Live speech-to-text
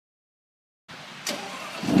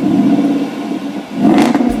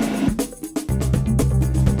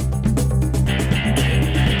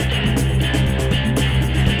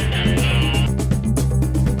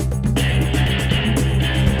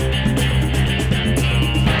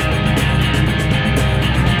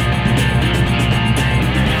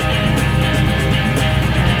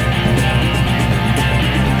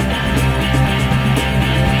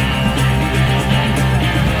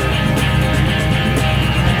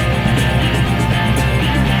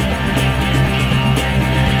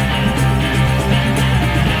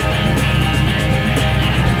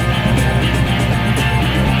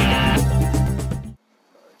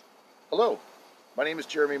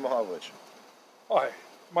Jeremy Mohavlich. Hi,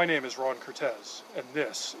 my name is Ron Cortez, and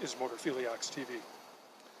this is Motorphiliacs TV.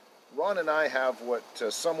 Ron and I have what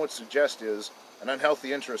some would suggest is an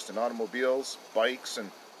unhealthy interest in automobiles, bikes,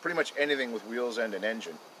 and pretty much anything with wheels and an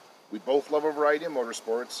engine. We both love a variety of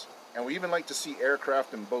motorsports, and we even like to see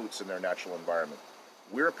aircraft and boats in their natural environment.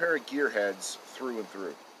 We're a pair of gearheads through and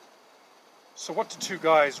through. So what do two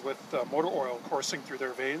guys with motor oil coursing through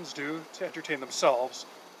their veins do to entertain themselves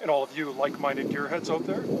and all of you like-minded gearheads out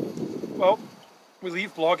there? Well, we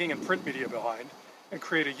leave blogging and print media behind and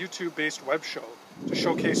create a YouTube-based web show to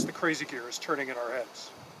showcase the crazy gears turning in our heads.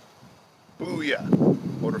 Booyah!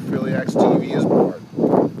 Motorphiliacs TV is born.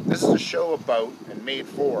 This is a show about and made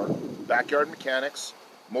for backyard mechanics,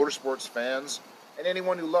 motorsports fans, and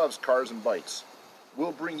anyone who loves cars and bikes.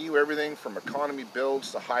 We'll bring you everything from economy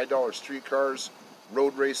builds to high-dollar street cars,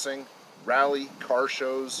 road racing, rally, car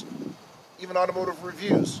shows, even automotive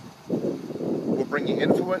reviews. We'll bring you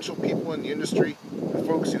influential people in the industry and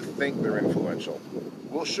folks who think they're influential.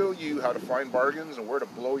 We'll show you how to find bargains and where to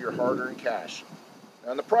blow your hard-earned cash.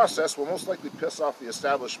 Now, in the process, we'll most likely piss off the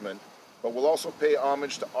establishment, but we'll also pay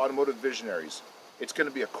homage to automotive visionaries. It's going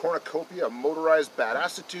to be a cornucopia of motorized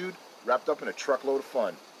badassitude wrapped up in a truckload of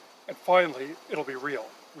fun. And finally, it'll be real.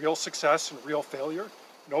 Real success and real failure.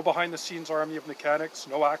 No behind-the-scenes army of mechanics,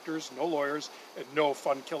 no actors, no lawyers, and no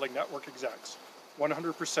fun-killing network execs.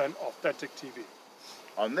 100% authentic TV.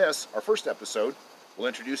 On this, our first episode, we'll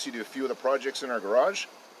introduce you to a few of the projects in our garage.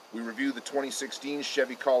 We review the 2016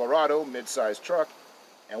 Chevy Colorado mid-size truck,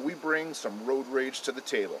 and we bring some road rage to the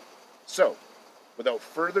table. So, without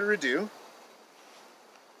further ado...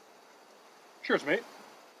 Cheers, mate.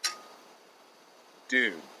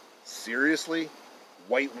 Dude, seriously?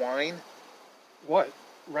 White wine? What?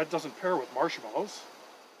 Red doesn't pair with marshmallows.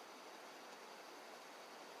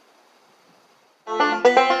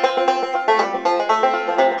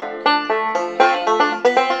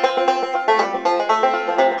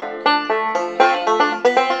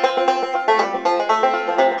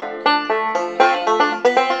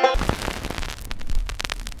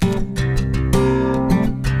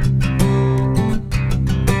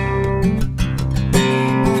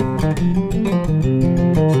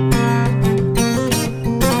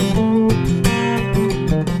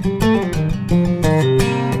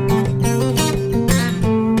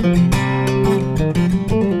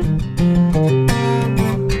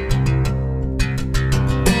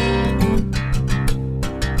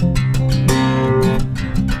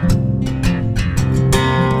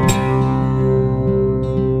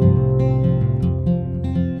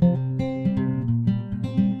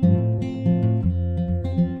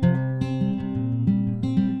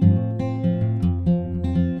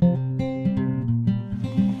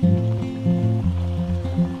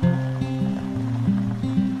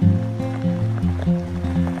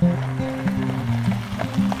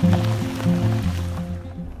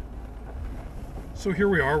 So here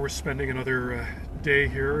we are, we're spending another day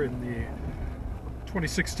here in the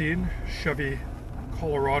 2016 Chevy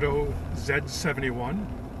Colorado Z71.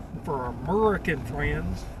 For our American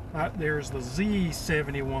friends, there's the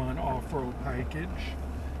Z71 off-road package.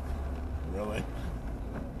 Really?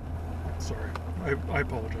 Sorry, I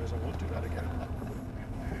apologize, I won't do that again.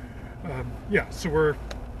 Yeah, so we're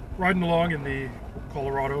riding along in the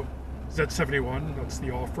Colorado Z71. That's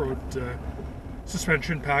the off-road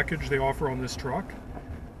suspension package they offer on this truck.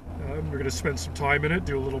 We're going to spend some time in it,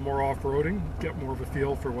 do a little more off-roading, get more of a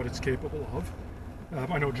feel for what it's capable of.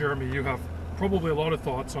 I know, Jeremy, you have probably a lot of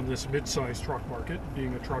thoughts on this mid-size truck market,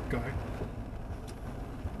 being a truck guy.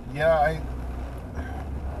 Yeah,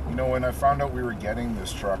 when I found out we were getting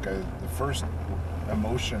this truck, the first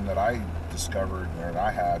emotion that I discovered or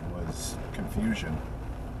I had was confusion.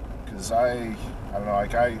 Because I don't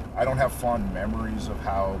know, I don't have fond memories of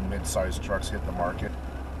how mid-sized trucks hit the market.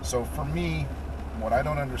 So for me, what I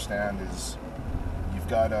don't understand is you've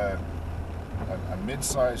got a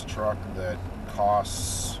mid-sized truck that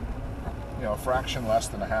costs, a fraction less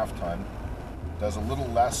than a half-ton, does a little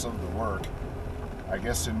less of the work. I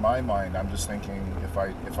guess in my mind, I'm just thinking if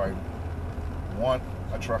I want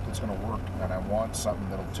a truck that's going to work and I want something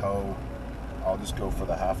that'll tow, I'll just go for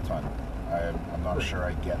the half-ton. I'm not sure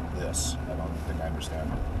I get this. I don't think I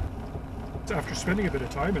understand it. After spending a bit of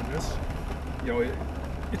time in this,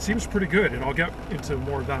 it seems pretty good, and I'll get into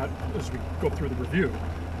more of that as we go through the review.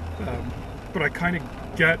 But I kind of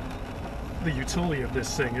get the utility of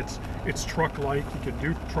this thing. It's truck-like. You can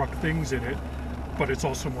do truck things in it, but it's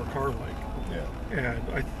also more car-like. Yeah. And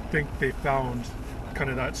I think they found kind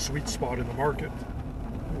of that sweet spot in the market,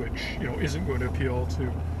 which isn't going to appeal to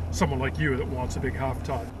someone like you that wants a big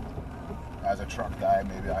half-ton. as a truck guy,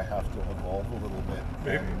 maybe I have to evolve a little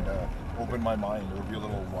bit and open my mind, or be a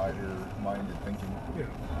little wider-minded thinking.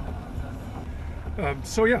 Yeah.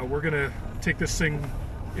 So yeah, we're gonna take this thing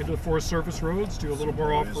into the Forest Surface roads, do a little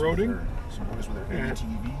more off-roading. Some boys with their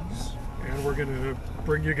ATVs. And we're gonna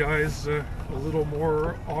bring you guys a little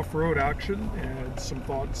more off-road action and some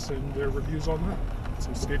thoughts and reviews on that.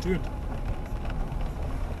 So stay tuned.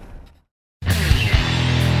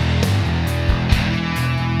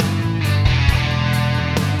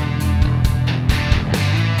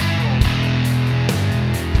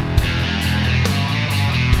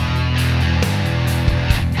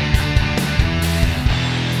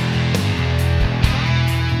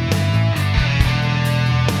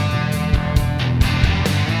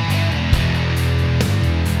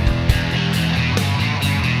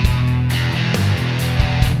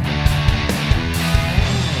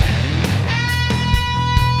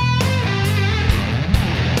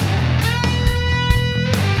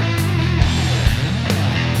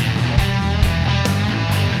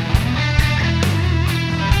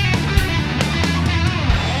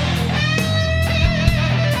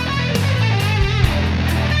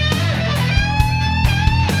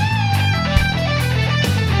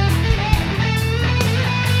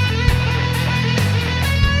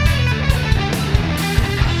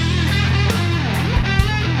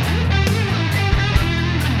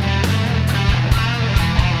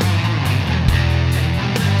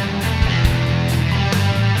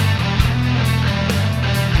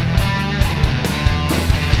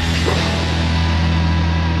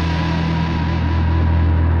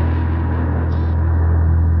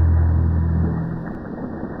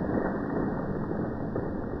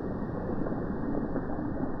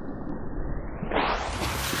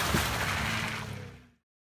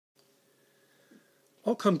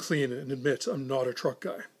 I'll come clean and admit I'm not a truck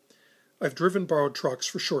guy. I've driven borrowed trucks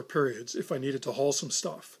for short periods if I needed to haul some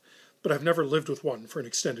stuff, but I've never lived with one for an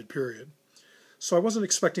extended period. So I wasn't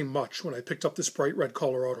expecting much when I picked up this bright red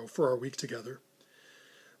Colorado for our week together.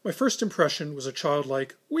 My first impression was a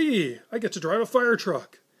childlike, "Whee! I get to drive a fire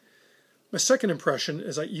truck." My second impression,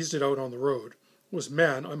 as I eased it out on the road, was,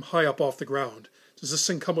 "Man, I'm high up off the ground. Does this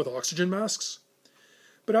thing come with oxygen masks?"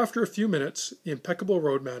 But after a few minutes, the impeccable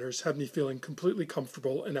road manners had me feeling completely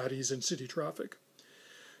comfortable and at ease in city traffic.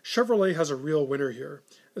 Chevrolet has a real winner here,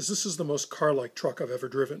 as this is the most car-like truck I've ever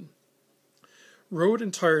driven. Road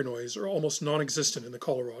and tire noise are almost non-existent in the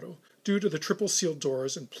Colorado, due to the triple sealed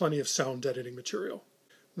doors and plenty of sound deadening material.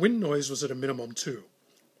 Wind noise was at a minimum too,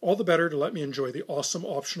 all the better to let me enjoy the awesome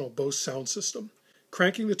optional Bose sound system.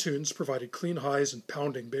 Cranking the tunes provided clean highs and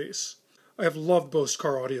pounding bass. I have loved Bose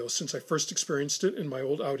car audio since I first experienced it in my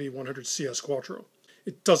old Audi 100 CS Quattro.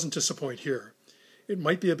 It doesn't disappoint here. It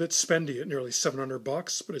might be a bit spendy at nearly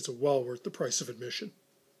 $700, but it's well worth the price of admission.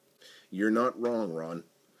 You're not wrong, Ron.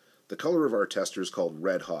 The color of our tester is called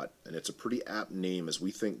Red Hot, and it's a pretty apt name as we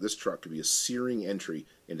think this truck could be a searing entry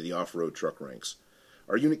into the off-road truck ranks.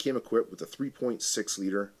 Our unit came equipped with a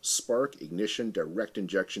 3.6-liter Spark Ignition Direct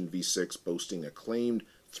Injection V6 boasting acclaimed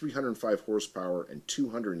 305 horsepower and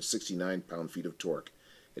 269 pound-feet of torque.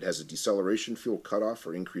 It has a deceleration fuel cutoff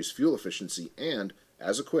for increased fuel efficiency and,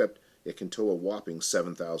 as equipped, it can tow a whopping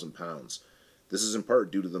 7,000 pounds. This is in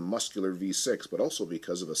part due to the muscular V6, but also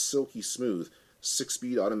because of a silky smooth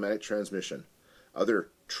 6-speed automatic transmission. Other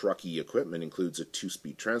trucky equipment includes a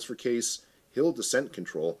 2-speed transfer case, hill descent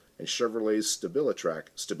control, and Chevrolet's StabiliTrak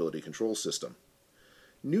stability control system.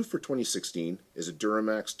 New for 2016 is a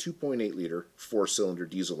Duramax 2.8-liter 4-cylinder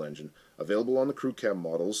diesel engine, available on the crew cab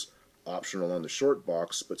models, optional on the short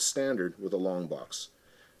box, but standard with a long box.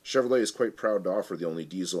 Chevrolet is quite proud to offer the only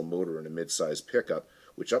diesel motor in a mid-size pickup,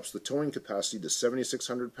 which ups the towing capacity to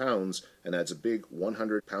 7,600 pounds and adds a big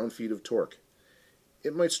 100 pound-feet of torque.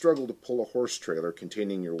 It might struggle to pull a horse trailer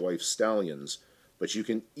containing your wife's stallions, but you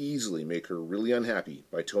can easily make her really unhappy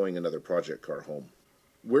by towing another project car home.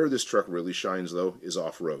 Where this truck really shines, though, is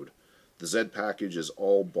off-road. The Z package is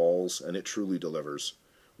all balls, and it truly delivers.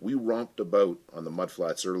 We romped about on the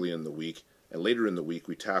mudflats early in the week, and later in the week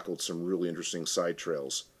we tackled some really interesting side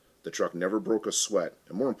trails. The truck never broke a sweat,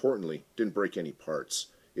 and more importantly, didn't break any parts.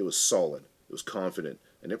 It was solid, it was confident,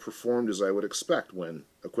 and it performed as I would expect when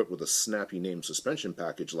equipped with a snappy name suspension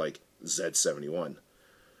package like Z71.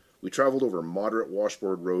 We traveled over moderate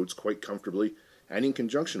washboard roads quite comfortably, and in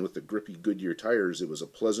conjunction with the grippy Goodyear tires, it was a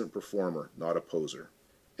pleasant performer, not a poser.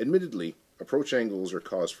 Admittedly, approach angles are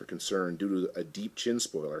cause for concern due to a deep chin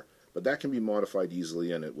spoiler, but that can be modified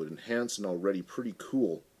easily and it would enhance an already pretty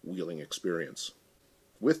cool wheeling experience.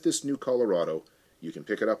 With this new Colorado, you can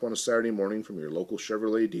pick it up on a Saturday morning from your local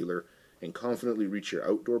Chevrolet dealer and confidently reach your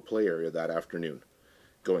outdoor play area that afternoon.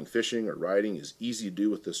 Going fishing or riding is easy to do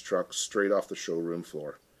with this truck straight off the showroom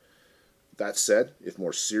floor. That said, if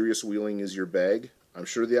more serious wheeling is your bag, I'm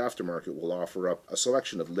sure the aftermarket will offer up a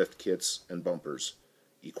selection of lift kits and bumpers.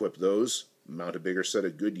 Equip those, mount a bigger set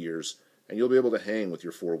of Goodyears, and you'll be able to hang with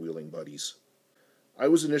your four-wheeling buddies. I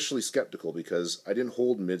was initially skeptical because I didn't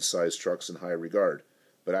hold mid-sized trucks in high regard,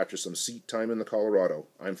 but after some seat time in the Colorado,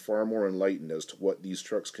 I'm far more enlightened as to what these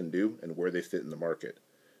trucks can do and where they fit in the market.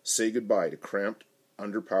 Say goodbye to cramped,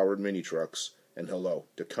 underpowered mini trucks, and hello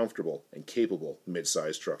to comfortable and capable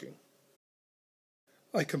mid-sized trucking.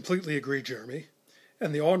 I completely agree, Jeremy,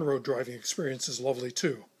 and the on-road driving experience is lovely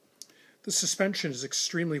too. The suspension is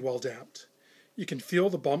extremely well damped. You can feel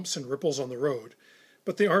the bumps and ripples on the road,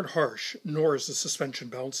 but they aren't harsh, nor is the suspension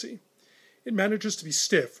bouncy. It manages to be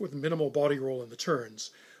stiff with minimal body roll in the turns,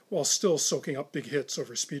 while still soaking up big hits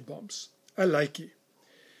over speed bumps. I like it.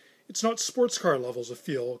 It's not sports car levels of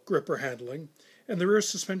feel, grip, or handling, and the rear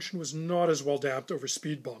suspension was not as well damped over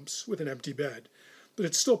speed bumps with an empty bed, but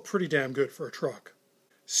it's still pretty damn good for a truck.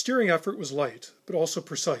 Steering effort was light, but also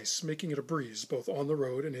precise, making it a breeze both on the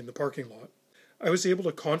road and in the parking lot. I was able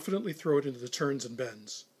to confidently throw it into the turns and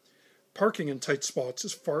bends. Parking in tight spots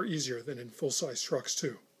is far easier than in full-size trucks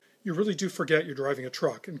too. You really do forget you're driving a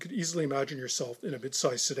truck and could easily imagine yourself in a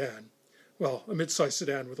mid-size sedan. Well, a mid-size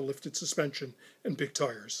sedan with a lifted suspension and big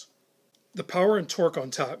tires. The power and torque on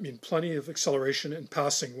tap mean plenty of acceleration and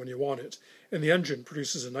passing when you want it, and the engine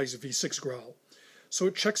produces a nice V6 growl, so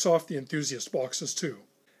it checks off the enthusiast boxes too.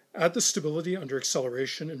 Add the stability under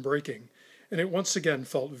acceleration and braking, and it once again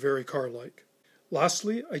felt very car-like.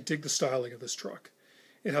 Lastly, I dig the styling of this truck.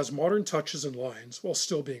 It has modern touches and lines while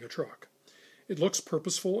still being a truck. It looks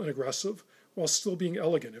purposeful and aggressive while still being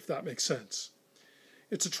elegant, if that makes sense.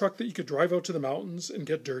 It's a truck that you could drive out to the mountains and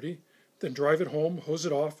get dirty, then drive it home, hose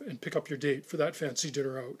it off, and pick up your date for that fancy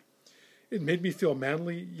dinner out. It made me feel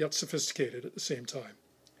manly yet sophisticated at the same time.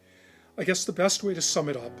 I guess the best way to sum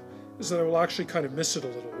it up is that I will actually kind of miss it a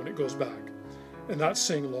little when it goes back. And that's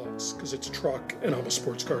saying lots, because it's a truck and I'm a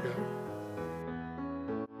sports car guy.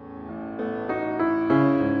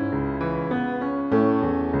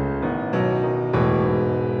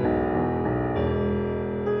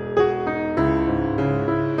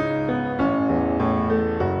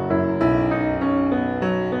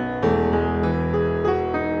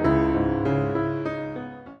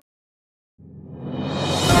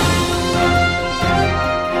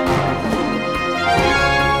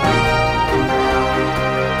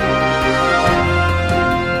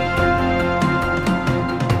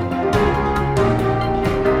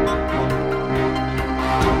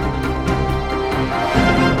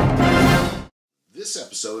 This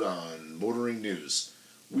episode on Motoring News,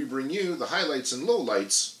 we bring you the highlights and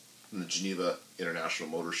lowlights from the Geneva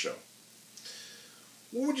International Auto Show.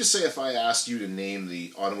 What would you say if I asked you to name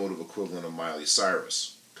the automotive equivalent of Miley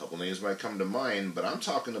Cyrus? A couple names might come to mind, but I'm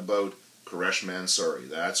talking about Quresh Mansouri.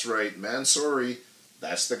 That's right, Mansouri.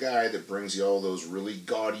 That's the guy that brings you all those really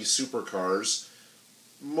gaudy supercars,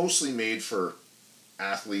 mostly made for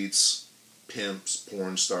athletes, pimps,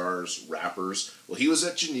 porn stars, rappers. Well, he was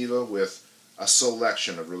at Geneva with a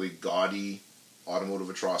selection of really gaudy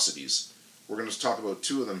automotive atrocities. We're going to talk about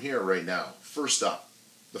two of them here right now. First up,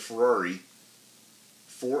 the Ferrari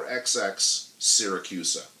 4XX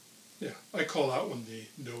Siracusa. Yeah, I call that one the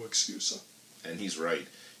no excusa. And he's right.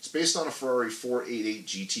 It's based on a Ferrari 488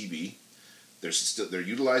 GTB. They're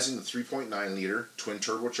utilizing the 3.9-liter twin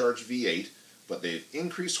turbocharged V8, but they've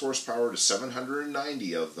increased horsepower to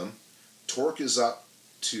 790 of them. Torque is up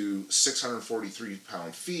to 643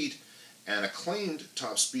 pound-feet, and a claimed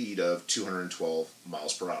top speed of 212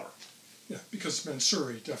 miles per hour. Yeah, because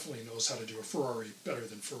Mansouri definitely knows how to do a Ferrari better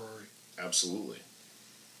than Ferrari. Absolutely.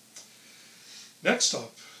 Next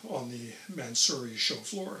up on the Mansouri show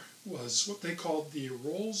floor was what they called the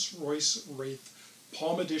Rolls-Royce Wraith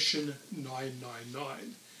Palm Edition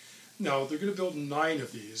 999. Now, they're going to build 9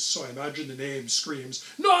 of these, so I imagine the name screams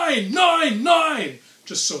 999,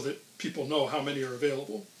 just so that people know how many are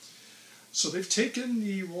available. So they've taken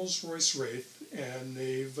the Rolls-Royce Wraith and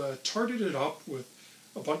they've tarted it up with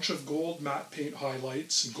a bunch of gold matte paint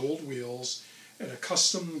highlights and gold wheels and a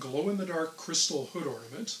custom glow-in-the-dark crystal hood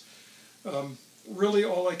ornament. Really,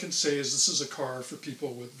 all I can say is this is a car for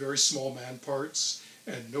people with very small man parts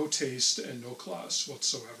and no taste and no class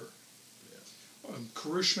whatsoever. Yeah.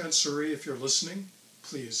 Quresh Mansouri, if you're listening,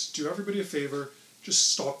 please do everybody a favor.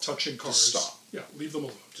 Just stop touching cars. Just stop. Yeah, leave them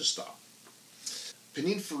alone. Just stop.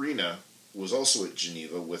 Pininfarina was also at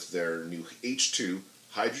Geneva with their new H2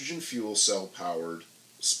 hydrogen fuel cell powered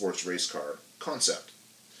sports race car concept.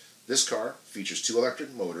 This car features 2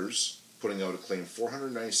 electric motors, putting out a claimed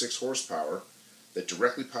 496 horsepower. that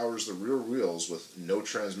directly powers the rear wheels with no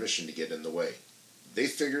transmission to get in the way. They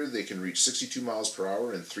figure they can reach 62 miles per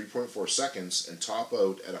hour in 3.4 seconds and top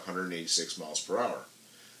out at 186 miles per hour.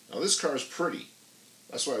 Now this car is pretty.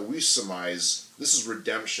 That's why we surmise this is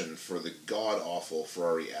redemption for the god-awful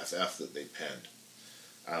Ferrari FF that they penned.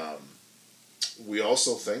 We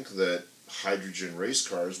also think that hydrogen race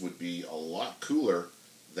cars would be a lot cooler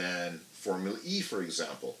than Formula E, for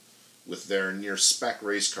example, with their near-spec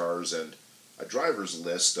race cars and a driver's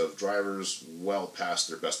list of drivers well past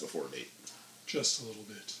their best before date. Just a little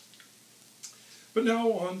bit. But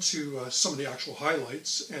now on to some of the actual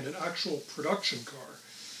highlights and an actual production car.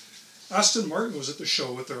 Aston Martin was at the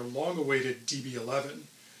show with their long-awaited DB11.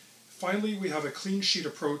 Finally, we have a clean sheet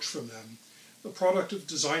approach from them. The product of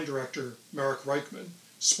design director Marek Reichman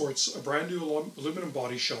sports a brand new aluminum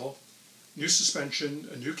body shell, new suspension,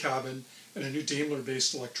 a new cabin, and a new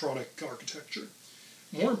Daimler-based electronic architecture.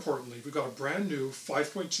 More importantly, we've got a brand new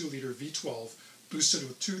 5.2-liter V12 boosted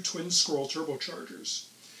with two twin scroll turbochargers.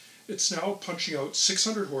 It's now punching out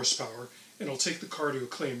 600 horsepower, and it'll take the car to a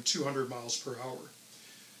claimed 200 miles per hour.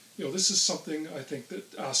 You know, this is something I think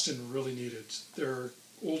that Aston really needed. Their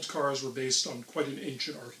old cars were based on quite an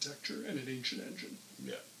ancient architecture and an ancient engine.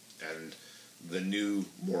 Yeah, and the new,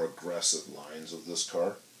 more aggressive lines of this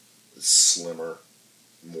car, slimmer,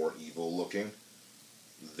 more evil looking,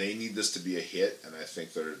 they need this to be a hit, and I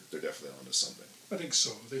think they're definitely onto something. I think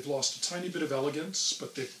so. They've lost a tiny bit of elegance,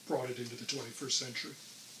 but they've brought it into the 21st century.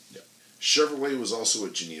 Yeah. Chevrolet was also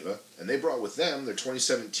at Geneva, and they brought with them their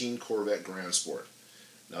 2017 Corvette Grand Sport.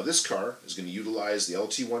 Now this car is going to utilize the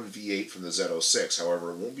LT1 V8 from the Z06,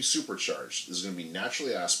 however it won't be supercharged. This is going to be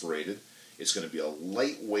naturally aspirated. It's going to be a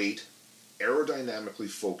lightweight, aerodynamically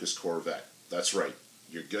focused Corvette. That's right,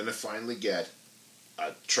 you're going to finally get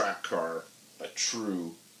a track car, a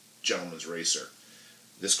true gentleman's racer.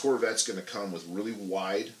 This Corvette's going to come with really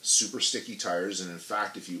wide, super sticky tires, and in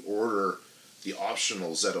fact, if you order the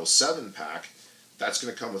optional Z07 pack, that's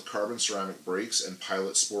going to come with carbon ceramic brakes and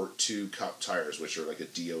Pilot Sport 2 Cup tires, which are like a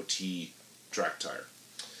DOT track tire.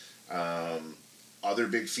 Other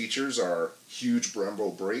big features are huge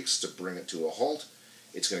Brembo brakes to bring it to a halt.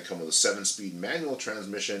 It's going to come with a 7-speed manual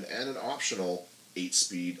transmission and an optional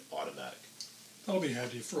 8-speed automatic. That'll be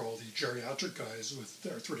handy for all the geriatric guys with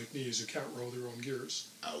arthritic knees who can't roll their own gears.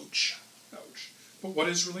 Ouch. Ouch. But what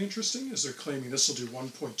is really interesting is they're claiming this will do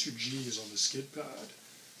 1.2 Gs on the skid pad.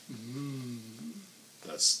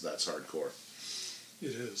 That's hardcore.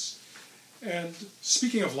 It is. And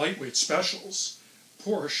speaking of lightweight specials,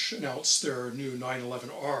 Porsche announced their new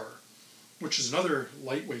 911R, which is another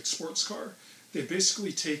lightweight sports car. They've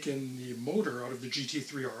basically taken the motor out of the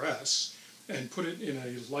GT3 RS and put it in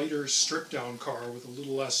a lighter, stripped-down car with a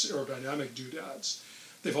little less aerodynamic doodads.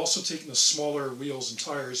 They've also taken the smaller wheels and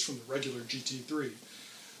tires from the regular GT3.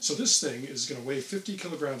 So this thing is going to weigh 50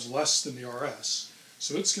 kilograms less than the RS.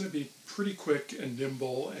 So it's going to be pretty quick and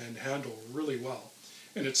nimble and handle really well.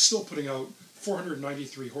 And it's still putting out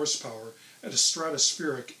 493 horsepower at a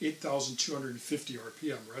stratospheric 8,250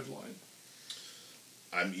 RPM redline.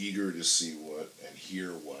 I'm eager to see what and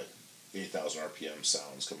hear what 8,000 RPM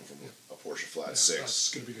sounds coming from a Porsche Flat 6. That's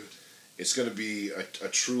going to be good. It's going to be a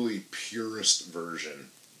truly purist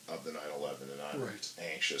version of the 911, and I'm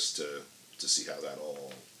anxious to see how that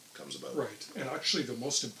all comes about. Right, and actually the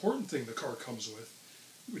most important thing the car comes with,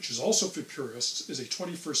 which is also for purists, is a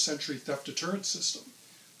 21st century theft deterrent system,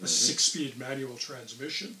 a 6-speed manual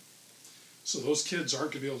transmission. So those kids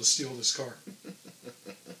aren't going to be able to steal this car.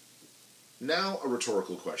 Now a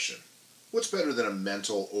rhetorical question. What's better than a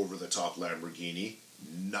mental, over-the-top Lamborghini?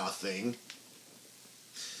 Nothing.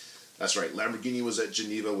 That's right, Lamborghini was at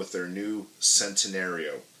Geneva with their new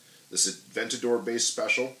Centenario. This Aventador-based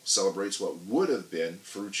special celebrates what would have been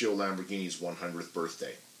Ferruccio Lamborghini's 100th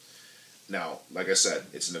birthday. Now, like I said,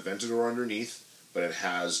 it's an Aventador underneath, but it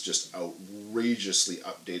has just outrageously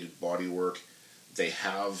updated bodywork. They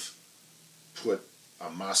have put a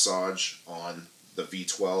massage on the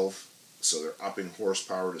V12, so they're upping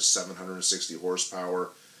horsepower to 760 horsepower.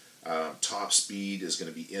 Top speed is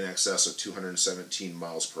going to be in excess of 217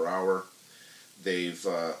 miles per hour. They've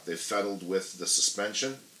fiddled with the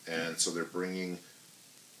suspension, and so they're bringing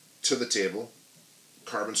to the table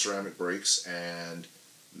carbon ceramic brakes and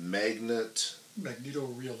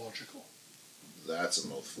Magneto-rheological. That's a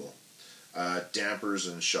mouthful. Dampers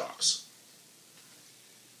and shocks.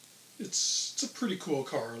 It's a pretty cool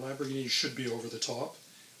car. Lamborghini should be over the top,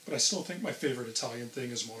 but I still think my favorite Italian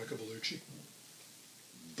thing is Monica Bellucci.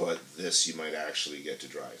 But this you might actually get to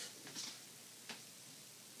drive.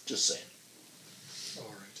 Just saying. All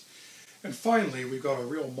right. And finally, we've got a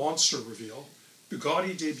real monster reveal.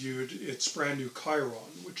 Bugatti debuted its brand new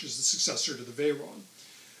Chiron, which is the successor to the Veyron.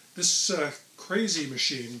 This crazy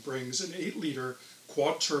machine brings an 8-liter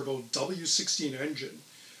quad-turbo W16 engine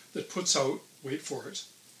that puts out, wait for it,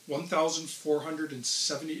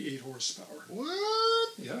 1,478 horsepower. What?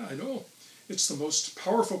 Yeah, I know. It's the most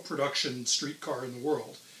powerful production street car in the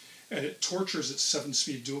world, and it tortures its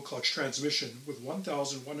 7-speed dual-clutch transmission with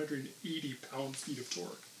 1,180 pound-feet of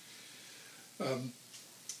torque.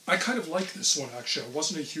 I kind of like this one, actually. I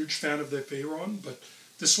wasn't a huge fan of the Veyron, but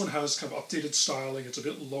this one has kind of updated styling. It's a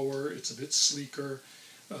bit lower, it's a bit sleeker,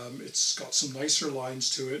 it's got some nicer lines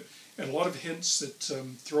to it, and a lot of hints that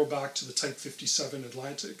throw back to the Type 57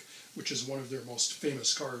 Atlantic, which is one of their most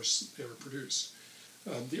famous cars they ever produced.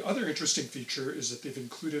 The other interesting feature is that they've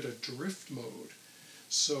included a drift mode.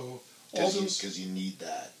 So Because you need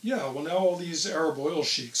that. Yeah, well now all these Arab oil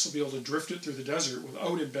sheiks will be able to drift it through the desert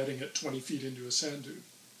without embedding it 20 feet into a sand dune.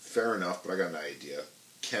 Fair enough, but I got an idea.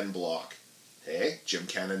 Ken Block. Hey, Jim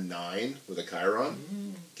Cannon 9 with a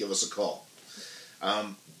Chiron? Give us a call.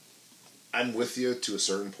 I'm with you to a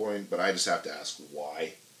certain point, but I just have to ask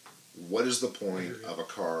why. What is the point of a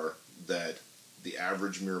car that the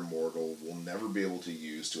average mere mortal will never be able to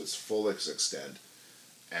use to its fullest extent,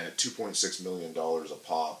 and at $2.6 million a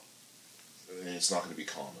pop, it's not going to be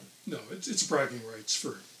common? No, it's bragging rights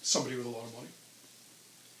for somebody with a lot of money.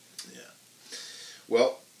 Yeah.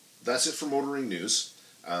 Well, that's it for motoring news.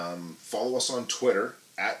 Follow us on Twitter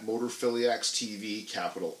at Motorphiliacs TV,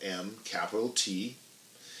 capital M, capital T,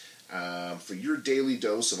 for your daily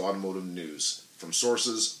dose of automotive news from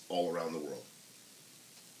sources all around the world.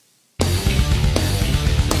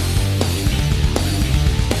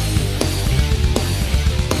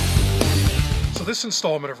 So this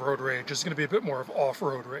installment of Road Rage is going to be a bit more of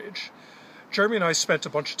off-road rage. Jeremy and I spent a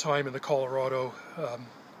bunch of time in the Colorado,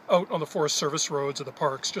 out on the Forest Service roads of the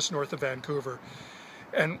parks just north of Vancouver.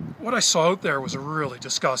 And what I saw out there was really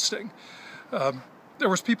disgusting. There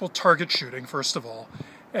was people target shooting, first of all.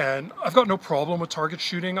 And I've got no problem with target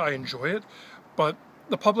shooting. I enjoy it. But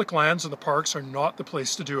the public lands and the parks are not the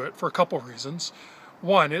place to do it for a couple of reasons.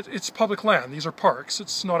 One, it's public land. These are parks.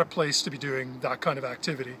 It's not a place to be doing that kind of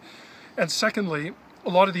activity. And secondly, a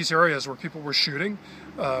lot of these areas where people were shooting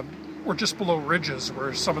were just below ridges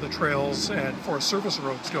where some of the trails and Forest Service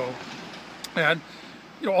roads go. And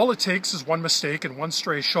you know, all it takes is one mistake and one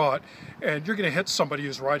stray shot, and you're going to hit somebody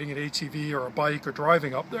who's riding an ATV or a bike or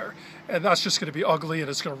driving up there. And that's just going to be ugly, and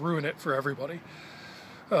it's going to ruin it for everybody.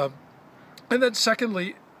 And then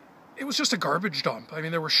secondly, it was just a garbage dump. I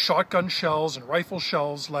mean, there were shotgun shells and rifle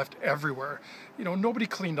shells left everywhere. You know, nobody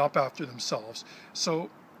cleaned up after themselves. So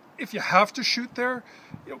if you have to shoot there,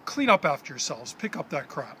 you know, clean up after yourselves, pick up that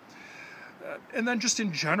crap. And then just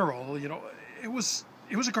in general, you know, it was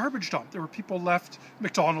a garbage dump. There were people left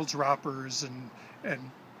McDonald's wrappers and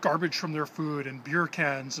garbage from their food and beer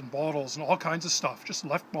cans and bottles and all kinds of stuff just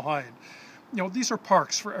left behind. You know, these are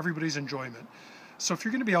parks for everybody's enjoyment. So if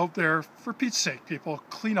you're going to be out there, for Pete's sake, people,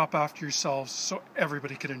 clean up after yourselves so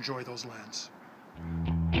everybody can enjoy those lands.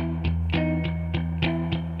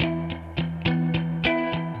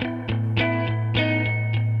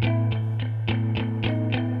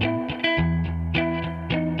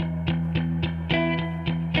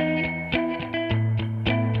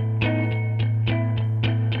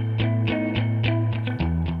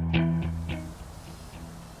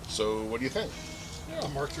 So, what do you think? Yeah,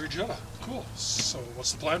 Mark III Jetta. Cool. So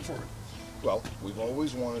what's the plan for it? Well, we've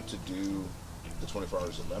always wanted to do the 24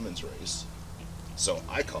 Hours of Lemons race, so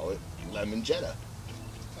I call it Lemon Jetta.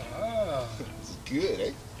 Ah. This is good,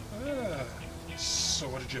 eh? Ah. So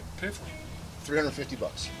what did you pay for it? $350.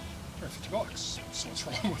 $50. So what's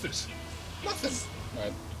wrong with it? Nothing.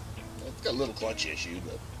 It's got a little clutch issue,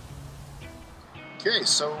 but... Okay,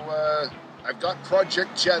 so I've got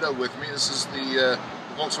Project Jetta with me. This is the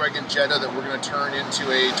Volkswagen Jetta that we're going to turn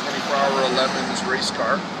into a 24-hour Lemons race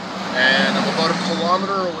car. And I'm about 1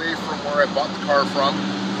 kilometer away from where I bought the car from.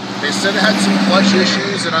 They said it had some clutch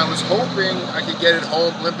issues, and I was hoping I could get it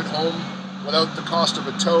home, limp it home, without the cost of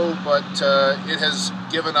a tow, but it has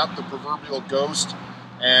given up the proverbial ghost,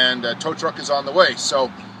 and a tow truck is on the way.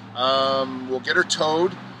 So we'll get her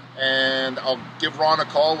towed, and I'll give Ron a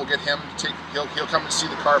call. We'll get him to take, he'll come and see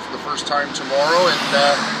the car for the first time tomorrow, and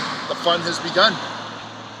the fun has begun.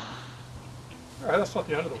 All right, that's not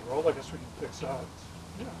the end of the world. I guess we can fix that.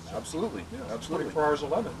 Yeah, so, Absolutely. yeah, Absolutely. 24 hours of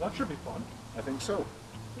lemon. That should be fun. I think so.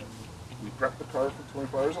 We prep the car for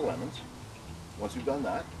 24 Hours of Lemons. Once we've done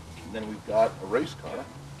that, then we've got a race car.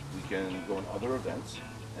 We can go in other events,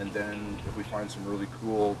 and then if we find some really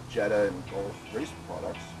cool Jetta and Golf race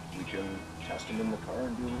products, we can test them in the car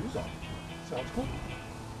and do reviews on them. Sounds cool.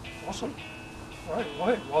 Awesome. All right, well,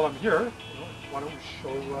 hey, while I'm here, why don't we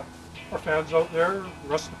show our fans out there the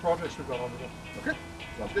rest of the projects we've got on the go. Okay,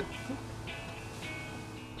 sounds good.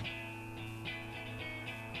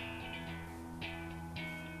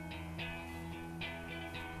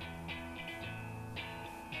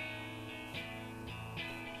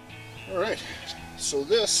 All right, so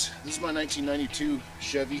this is my 1992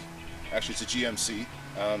 Chevy. Actually, it's a GMC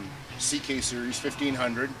CK Series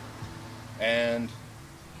 1500, and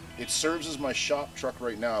it serves as my shop truck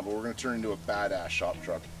right now, but we're going to turn it into a badass shop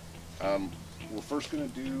truck. We're first going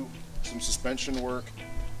to do some suspension work,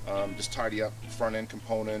 just tidy up front end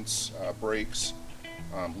components, brakes,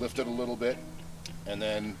 lift it a little bit, and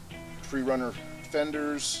then pre-runner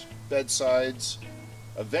fenders, bed sides,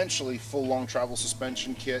 eventually full long travel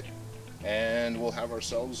suspension kit, and we'll have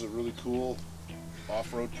ourselves a really cool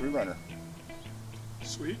off-road pre-runner.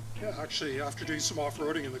 Sweet. Yeah, actually, after doing some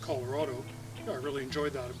off-roading in the Colorado, yeah, I really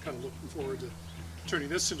enjoyed that. I'm kind of looking forward to turning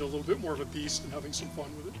this into a little bit more of a beast and having some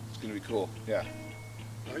fun with it. It's going to be cool, yeah.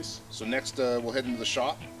 Nice. So next we'll head into the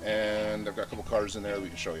shop, and I've got a couple cars in there that we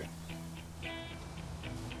can show you.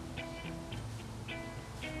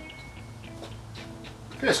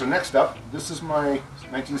 Okay, so next up, this is my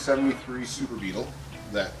 1973 Super Beetle.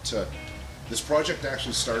 This project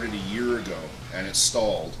actually started a year ago, and it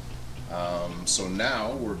stalled. So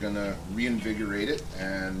now we're gonna reinvigorate it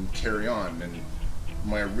and carry on. And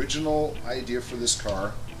my original idea for this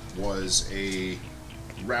car was a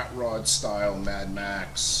rat rod style Mad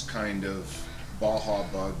Max kind of Baja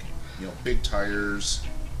Bug, you know, big tires,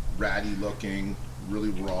 ratty looking, really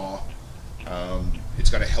raw. It's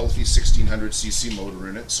got a healthy 1600cc motor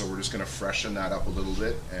in it, so we're just gonna freshen that up a little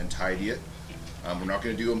bit and tidy it. We're not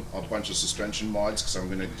going to do a bunch of suspension mods because I'm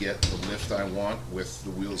going to get the lift I want with the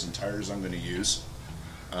wheels and tires I'm going to use.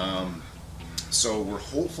 So we're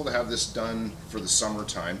hopeful to have this done for the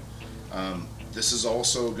summertime. This is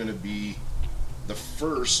also going to be the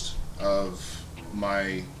first of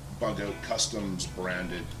my Bug Out Customs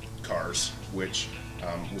branded cars, which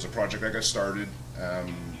was a project I got started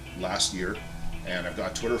last year, and I've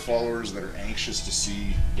got Twitter followers that are anxious to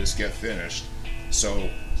see this get finished. So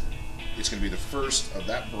it's going to be the first of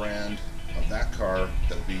that brand, of that car,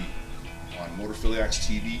 that'll be on Motorphiliacs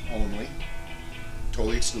TV only,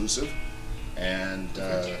 totally exclusive. And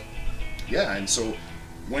yeah, and so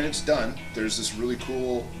when it's done, there's this really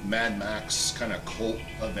cool Mad Max kind of cult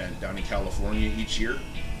event down in California each year.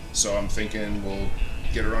 So I'm thinking we'll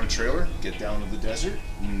get her on a trailer, get down to the desert,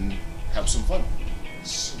 and have some fun.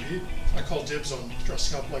 Sweet. I call dibs on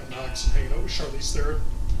dressing up like Max and hanging out with Charlize Theron.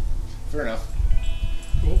 Fair enough.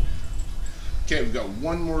 Cool. Okay, we've got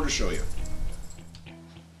one more to show you.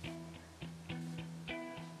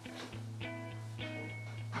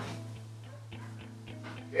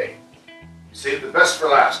 Okay, saved the best for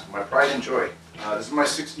last, my pride and joy. This is my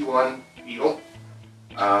 61 Beetle.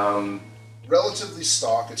 Relatively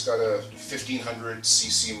stock, it's got a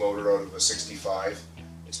 1500cc motor out of a 65.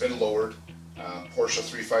 It's been lowered, Porsche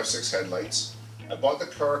 356 headlights. I bought the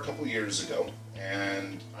car a couple years ago,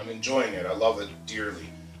 and I'm enjoying it. I love it dearly.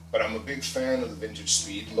 But I'm a big fan of the vintage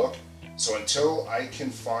speed look, so until I can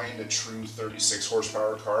find a true 36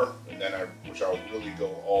 horsepower car, and then which I'll really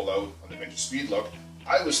go all out on the vintage speed look,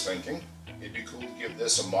 I was thinking it'd be cool to give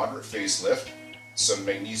this a moderate facelift, some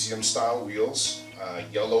magnesium style wheels,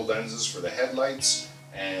 yellow lenses for the headlights,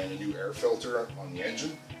 and a new air filter on the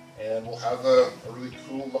engine, and we'll have a really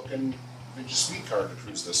cool looking vintage speed car to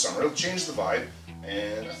cruise this summer. It'll change the vibe,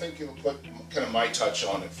 and I think it'll put kind of my touch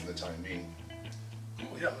on it for the time being.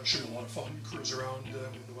 Well, yeah, that should be a lot of fun. Cruise around when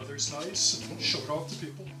the weather's nice and show it off to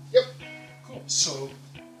people. Yep. Cool. So,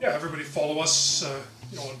 yeah, everybody follow us,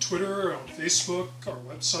 on Twitter, on Facebook, our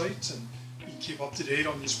website, and you can keep up to date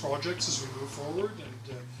on these projects as we move forward,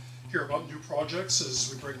 and hear about new projects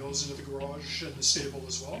as we bring those into the garage and the stable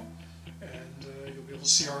as well. And you'll be able to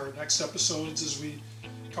see our next episodes as we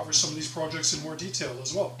cover some of these projects in more detail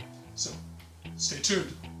as well. So, stay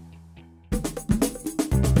tuned.